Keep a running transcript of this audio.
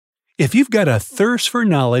If you've got a thirst for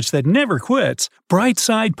knowledge that never quits,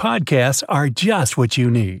 Brightside Podcasts are just what you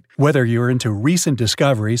need. Whether you're into recent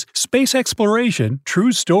discoveries, space exploration,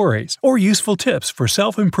 true stories, or useful tips for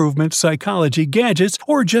self-improvement, psychology, gadgets,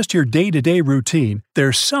 or just your day-to-day routine,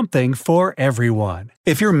 there's something for everyone.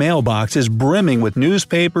 If your mailbox is brimming with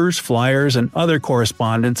newspapers, flyers, and other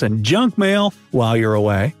correspondence and junk mail while you're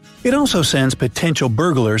away, it also sends potential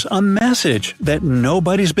burglars a message that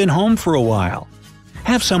nobody's been home for a while.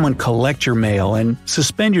 Have someone collect your mail and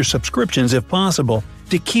suspend your subscriptions if possible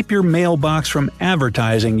to keep your mailbox from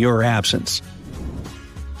advertising your absence.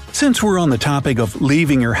 Since we're on the topic of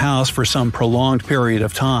leaving your house for some prolonged period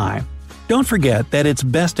of time, don't forget that it's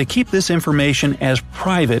best to keep this information as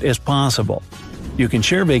private as possible. You can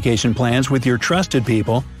share vacation plans with your trusted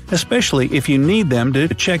people, especially if you need them to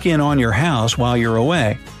check in on your house while you're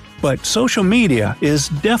away. But social media is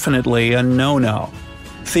definitely a no-no.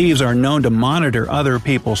 Thieves are known to monitor other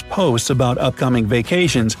people's posts about upcoming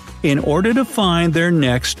vacations in order to find their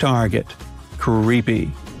next target.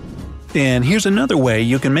 Creepy. And here's another way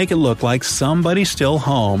you can make it look like somebody's still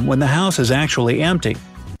home when the house is actually empty.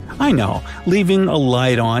 I know, leaving a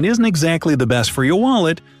light on isn't exactly the best for your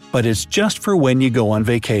wallet, but it's just for when you go on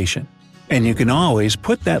vacation. And you can always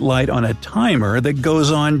put that light on a timer that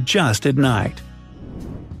goes on just at night.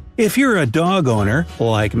 If you're a dog owner,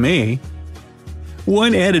 like me,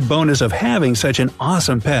 one added bonus of having such an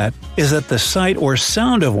awesome pet is that the sight or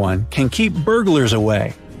sound of one can keep burglars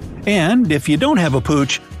away. And if you don't have a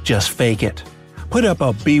pooch, just fake it. Put up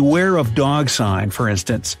a "Beware of Dog" sign, for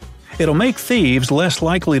instance. It'll make thieves less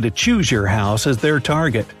likely to choose your house as their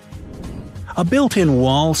target. A built-in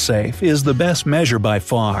wall safe is the best measure by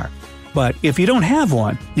far. But if you don't have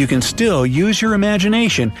one, you can still use your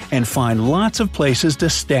imagination and find lots of places to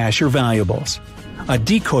stash your valuables. A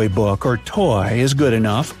decoy book or toy is good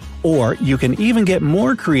enough, or you can even get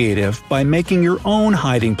more creative by making your own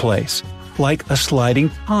hiding place, like a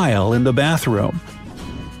sliding tile in the bathroom.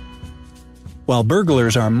 While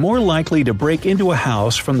burglars are more likely to break into a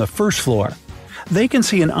house from the first floor, they can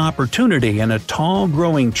see an opportunity in a tall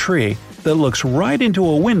growing tree that looks right into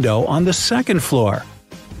a window on the second floor.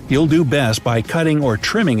 You'll do best by cutting or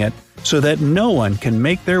trimming it so that no one can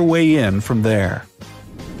make their way in from there.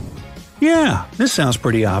 Yeah, this sounds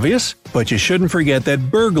pretty obvious, but you shouldn't forget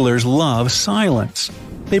that burglars love silence.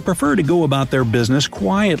 They prefer to go about their business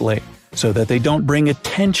quietly, so that they don't bring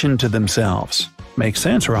attention to themselves. Makes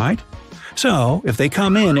sense, right? So, if they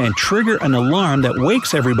come in and trigger an alarm that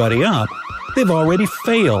wakes everybody up, they've already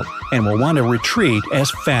failed and will want to retreat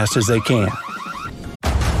as fast as they can.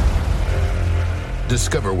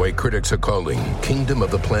 Discover why critics are calling Kingdom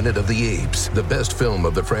of the Planet of the Apes the best film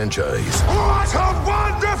of the franchise. What a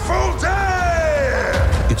wonderful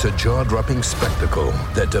day! It's a jaw-dropping spectacle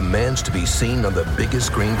that demands to be seen on the biggest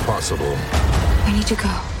screen possible. We need to go.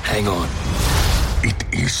 Hang on. It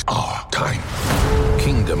is our time.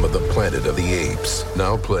 Kingdom of the Planet of the Apes.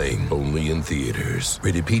 Now playing only in theaters.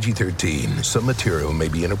 Rated PG-13. Some material may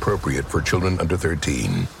be inappropriate for children under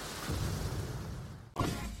 13.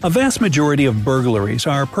 A vast majority of burglaries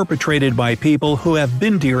are perpetrated by people who have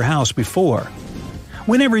been to your house before.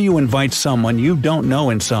 Whenever you invite someone you don't know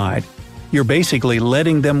inside, you're basically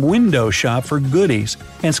letting them window shop for goodies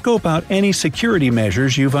and scope out any security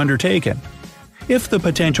measures you've undertaken. If the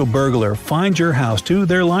potential burglar finds your house to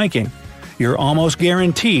their liking, you're almost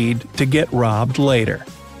guaranteed to get robbed later.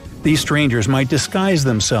 These strangers might disguise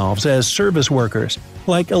themselves as service workers,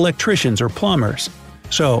 like electricians or plumbers.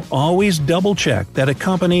 So always double-check that a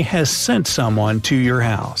company has sent someone to your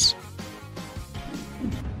house.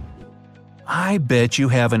 I bet you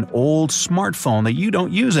have an old smartphone that you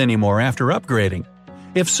don't use anymore after upgrading.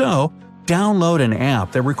 If so, download an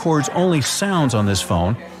app that records only sounds on this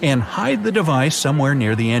phone and hide the device somewhere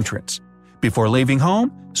near the entrance. Before leaving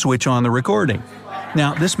home, switch on the recording.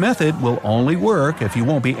 Now, this method will only work if you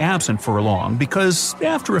won't be absent for long, because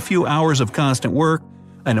after a few hours of constant work,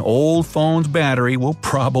 an old phone's battery will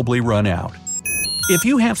probably run out. If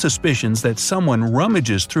you have suspicions that someone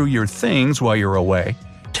rummages through your things while you're away,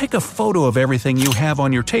 take a photo of everything you have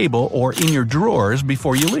on your table or in your drawers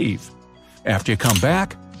before you leave. After you come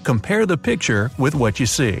back, compare the picture with what you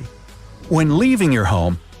see. When leaving your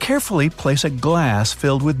home, carefully place a glass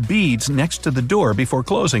filled with beads next to the door before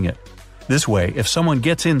closing it. This way, if someone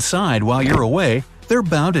gets inside while you're away, they're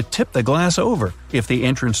bound to tip the glass over, if the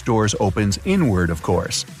entrance doors opens inward, of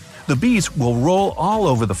course. The beads will roll all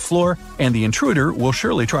over the floor, and the intruder will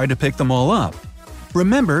surely try to pick them all up.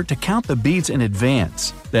 Remember to count the beads in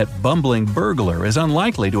advance. That bumbling burglar is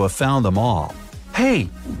unlikely to have found them all. Hey,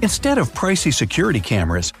 instead of pricey security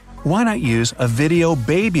cameras, why not use a video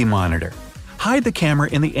baby monitor? Hide the camera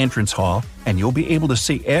in the entrance hall, and you'll be able to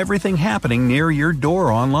see everything happening near your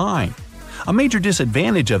door online. A major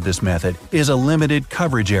disadvantage of this method is a limited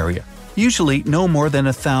coverage area, usually no more than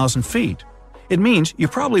 1,000 feet. It means you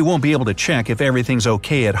probably won't be able to check if everything's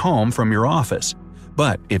okay at home from your office.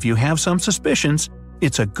 But if you have some suspicions,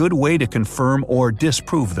 it's a good way to confirm or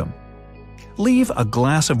disprove them. Leave a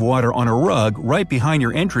glass of water on a rug right behind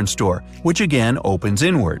your entrance door, which again opens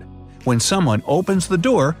inward. When someone opens the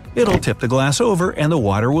door, it'll tip the glass over and the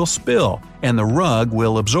water will spill, and the rug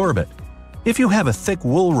will absorb it. If you have a thick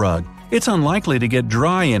wool rug, it's unlikely to get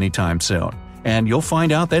dry anytime soon, and you'll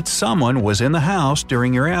find out that someone was in the house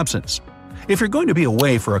during your absence. If you're going to be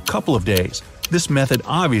away for a couple of days, this method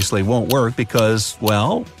obviously won't work because,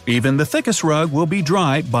 well, even the thickest rug will be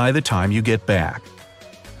dry by the time you get back.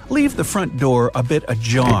 Leave the front door a bit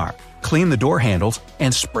ajar. Clean the door handles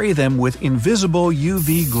and spray them with invisible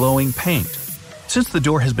UV glowing paint. Since the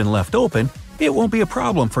door has been left open, it won't be a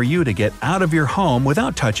problem for you to get out of your home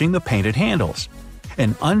without touching the painted handles.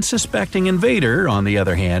 An unsuspecting invader, on the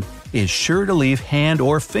other hand, is sure to leave hand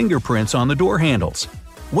or fingerprints on the door handles.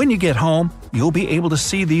 When you get home, you'll be able to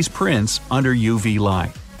see these prints under UV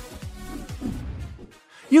light.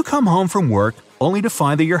 You come home from work only to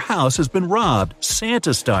find that your house has been robbed,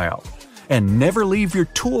 Santa-style. And never leave your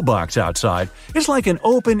toolbox outside is like an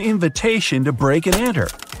open invitation to break and enter.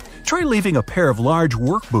 Try leaving a pair of large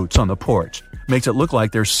work boots on the porch. Makes it look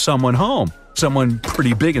like there's someone home, someone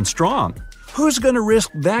pretty big and strong. Who's going to risk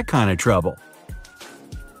that kind of trouble?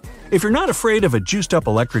 If you're not afraid of a juiced-up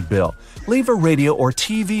electric bill, leave a radio or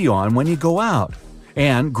TV on when you go out.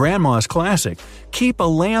 And Grandma's classic, keep a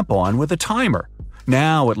lamp on with a timer.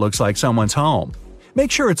 Now it looks like someone's home.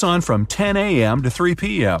 Make sure it's on from 10 a.m. to 3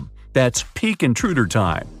 p.m. That's peak intruder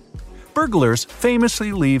time. Burglars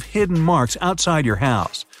famously leave hidden marks outside your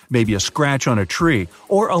house, maybe a scratch on a tree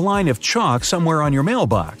or a line of chalk somewhere on your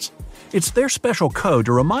mailbox. It's their special code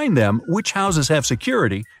to remind them which houses have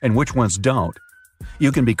security and which ones don't.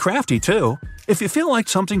 You can be crafty too. If you feel like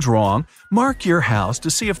something's wrong, mark your house to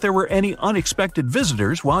see if there were any unexpected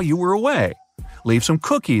visitors while you were away. Leave some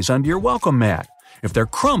cookies under your welcome mat. If they're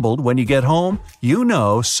crumbled when you get home, you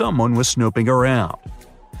know someone was snooping around.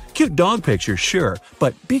 Cute dog pictures, sure,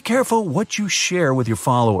 but be careful what you share with your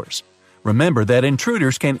followers. Remember that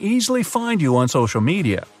intruders can easily find you on social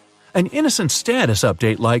media. An innocent status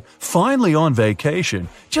update like "finally on vacation"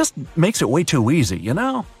 just makes it way too easy, you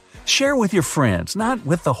know? Share with your friends, not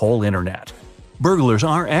with the whole internet. Burglars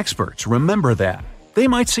are experts, remember that. They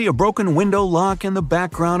might see a broken window lock in the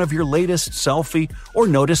background of your latest selfie or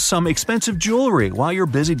notice some expensive jewelry while you're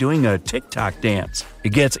busy doing a TikTok dance.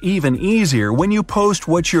 It gets even easier when you post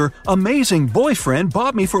what your amazing boyfriend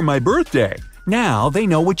bought me for my birthday. Now they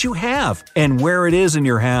know what you have and where it is in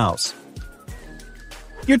your house.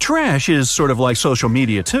 Your trash is sort of like social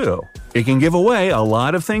media too. It can give away a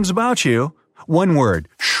lot of things about you. One word,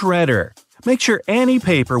 shredder. Make sure any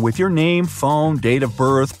paper with your name, phone, date of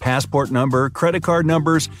birth, passport number, credit card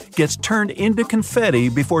numbers gets turned into confetti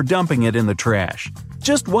before dumping it in the trash.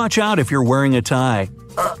 Just watch out if you're wearing a tie.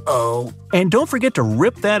 Uh-oh. And don't forget to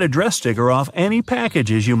rip that address sticker off any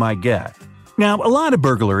packages you might get. Now, a lot of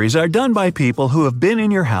burglaries are done by people who have been in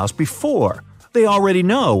your house before. They already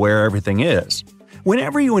know where everything is.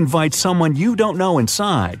 Whenever you invite someone you don't know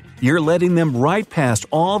inside, you're letting them right past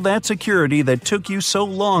all that security that took you so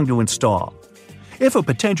long to install. If a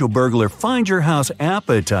potential burglar finds your house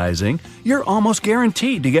appetizing, you're almost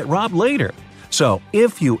guaranteed to get robbed later. So,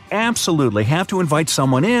 if you absolutely have to invite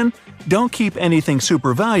someone in, don't keep anything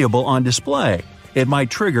super valuable on display. It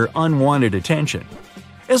might trigger unwanted attention.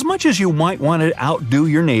 As much as you might want to outdo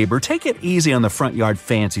your neighbor, take it easy on the front yard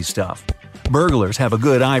fancy stuff. Burglars have a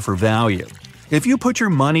good eye for value. If you put your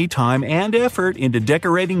money, time, and effort into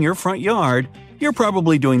decorating your front yard, you're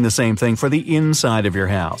probably doing the same thing for the inside of your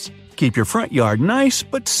house. Keep your front yard nice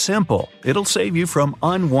but simple. It'll save you from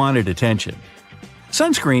unwanted attention.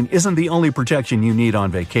 Sunscreen isn't the only protection you need on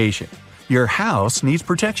vacation. Your house needs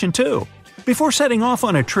protection too. Before setting off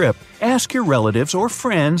on a trip, ask your relatives or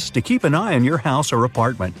friends to keep an eye on your house or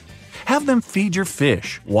apartment. Have them feed your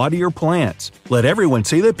fish, water your plants. Let everyone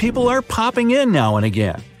see that people are popping in now and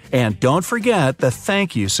again. And don't forget the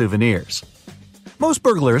thank you souvenirs. Most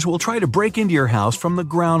burglars will try to break into your house from the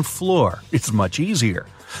ground floor. It's much easier.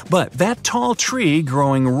 But that tall tree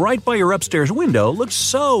growing right by your upstairs window looks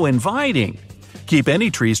so inviting. Keep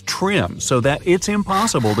any trees trimmed so that it's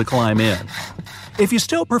impossible to climb in. If you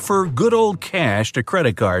still prefer good old cash to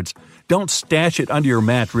credit cards, don't stash it under your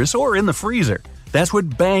mattress or in the freezer. That's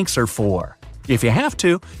what banks are for. If you have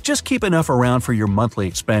to, just keep enough around for your monthly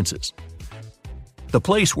expenses. The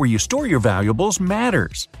place where you store your valuables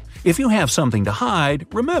matters. If you have something to hide,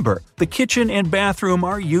 remember, the kitchen and bathroom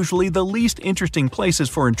are usually the least interesting places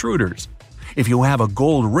for intruders. If you have a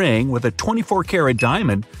gold ring with a 24-karat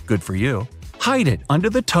diamond, good for you. Hide it under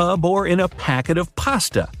the tub or in a packet of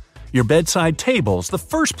pasta. Your bedside table's the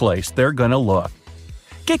first place they're gonna look.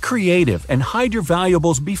 Get creative and hide your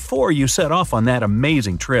valuables before you set off on that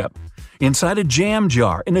amazing trip. Inside a jam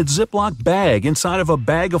jar, in a Ziploc bag, inside of a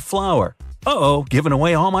bag of flour. Uh-oh, giving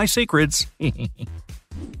away all my secrets.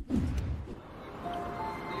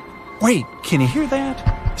 Wait, can you hear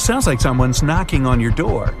that? Sounds like someone's knocking on your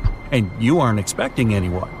door, and you aren't expecting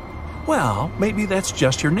anyone. Well, maybe that's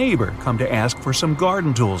just your neighbor come to ask for some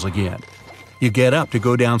garden tools again. You get up to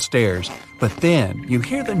go downstairs, but then you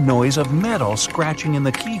hear the noise of metal scratching in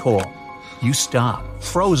the keyhole. You stop,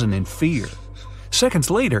 frozen in fear. Seconds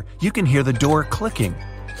later, you can hear the door clicking.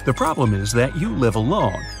 The problem is that you live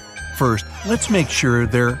alone. First, let's make sure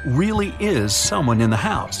there really is someone in the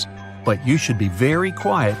house. But you should be very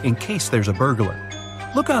quiet in case there's a burglar.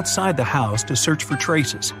 Look outside the house to search for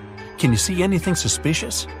traces. Can you see anything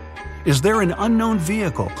suspicious? Is there an unknown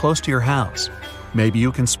vehicle close to your house? Maybe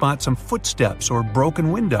you can spot some footsteps or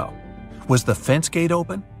broken window. Was the fence gate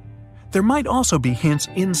open? There might also be hints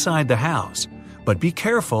inside the house, but be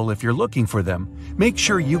careful if you're looking for them. Make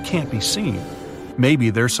sure you can't be seen. Maybe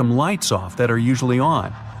there's some lights off that are usually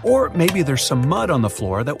on, or maybe there's some mud on the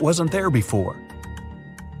floor that wasn't there before.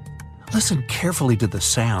 Listen carefully to the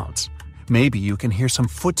sounds. Maybe you can hear some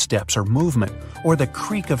footsteps or movement, or the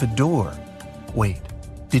creak of a door. Wait,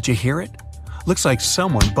 did you hear it? Looks like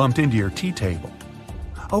someone bumped into your tea table.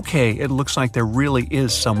 Okay, it looks like there really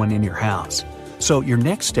is someone in your house. So your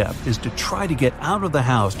next step is to try to get out of the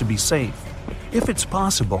house to be safe. If it's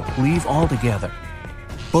possible, leave altogether.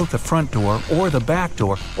 Both the front door or the back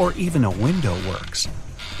door or even a window works.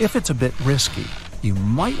 If it's a bit risky, you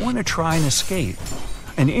might want to try and escape.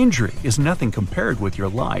 An injury is nothing compared with your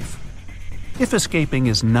life. If escaping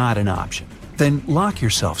is not an option, then lock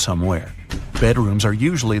yourself somewhere. Bedrooms are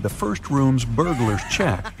usually the first rooms burglars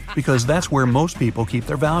check because that's where most people keep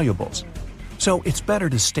their valuables. So it's better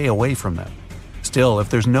to stay away from them. Still, if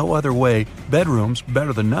there's no other way, bedroom's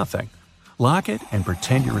better than nothing. Lock it and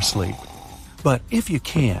pretend you're asleep. But if you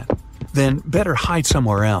can, then better hide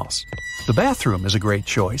somewhere else. The bathroom is a great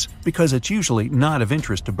choice because it's usually not of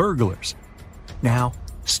interest to burglars. Now,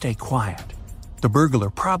 stay quiet. The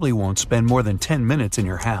burglar probably won't spend more than 10 minutes in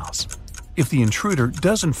your house. If the intruder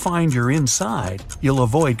doesn't find you're inside, you'll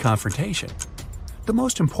avoid confrontation. The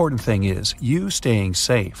most important thing is you staying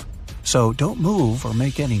safe, so don't move or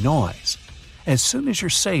make any noise. As soon as you're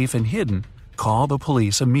safe and hidden, call the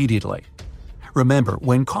police immediately. Remember,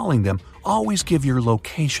 when calling them, always give your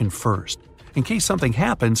location first. In case something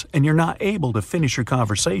happens and you're not able to finish your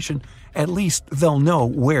conversation, at least they'll know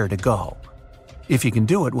where to go. If you can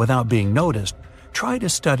do it without being noticed, try to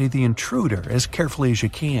study the intruder as carefully as you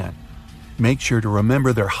can. Make sure to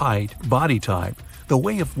remember their height, body type, the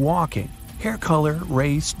way of walking, hair color,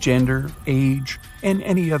 race, gender, age, and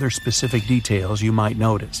any other specific details you might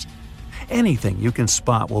notice. Anything you can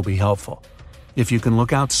spot will be helpful. If you can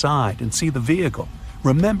look outside and see the vehicle,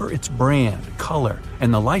 remember its brand, color,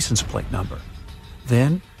 and the license plate number.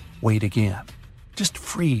 Then, wait again. Just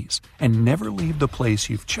freeze and never leave the place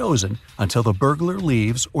you've chosen until the burglar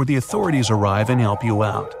leaves or the authorities arrive and help you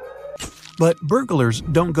out. But burglars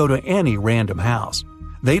don't go to any random house.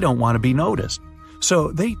 They don't want to be noticed.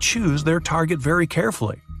 So they choose their target very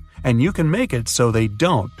carefully. And you can make it so they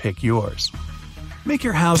don't pick yours. Make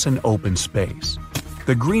your house an open space.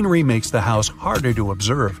 The greenery makes the house harder to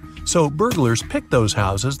observe, so burglars pick those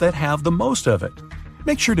houses that have the most of it.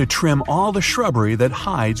 Make sure to trim all the shrubbery that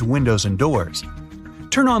hides windows and doors.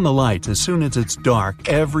 Turn on the lights as soon as it's dark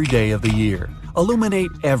every day of the year.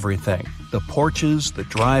 Illuminate everything: the porches, the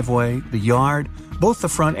driveway, the yard, both the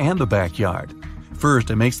front and the backyard. First,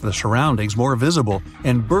 it makes the surroundings more visible,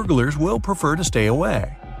 and burglars will prefer to stay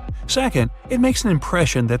away. Second, it makes an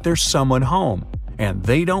impression that there's someone home, and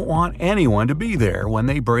they don't want anyone to be there when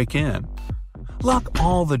they break in. Lock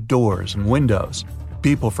all the doors and windows.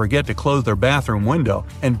 People forget to close their bathroom window,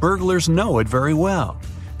 and burglars know it very well.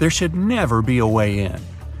 There should never be a way in.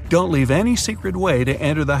 Don't leave any secret way to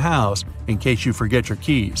enter the house in case you forget your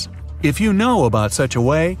keys. If you know about such a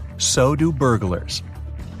way, so do burglars.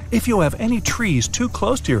 If you have any trees too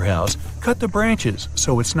close to your house, cut the branches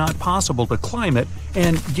so it's not possible to climb it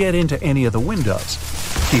and get into any of the windows.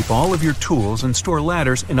 Keep all of your tools and store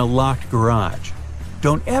ladders in a locked garage.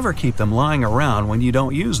 Don't ever keep them lying around when you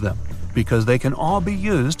don't use them, because they can all be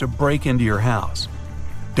used to break into your house.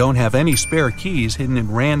 Don't have any spare keys hidden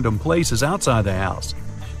in random places outside the house.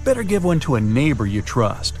 better give one to a neighbor you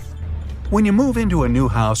trust. When you move into a new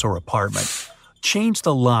house or apartment, change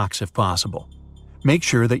the locks if possible. Make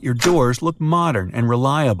sure that your doors look modern and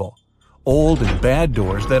reliable. Old and bad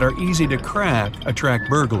doors that are easy to crack attract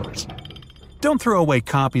burglars. Don't throw away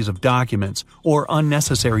copies of documents or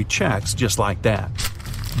unnecessary checks just like that.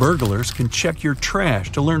 Burglars can check your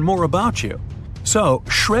trash to learn more about you. So,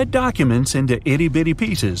 shred documents into itty-bitty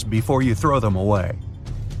pieces before you throw them away.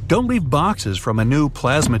 Don't leave boxes from a new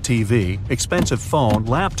plasma TV, expensive phone,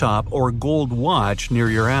 laptop, or gold watch near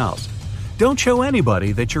your house. Don't show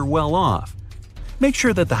anybody that you're well off. Make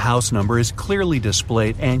sure that the house number is clearly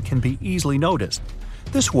displayed and can be easily noticed.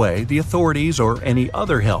 This way, the authorities or any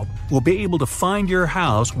other help will be able to find your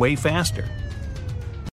house way faster.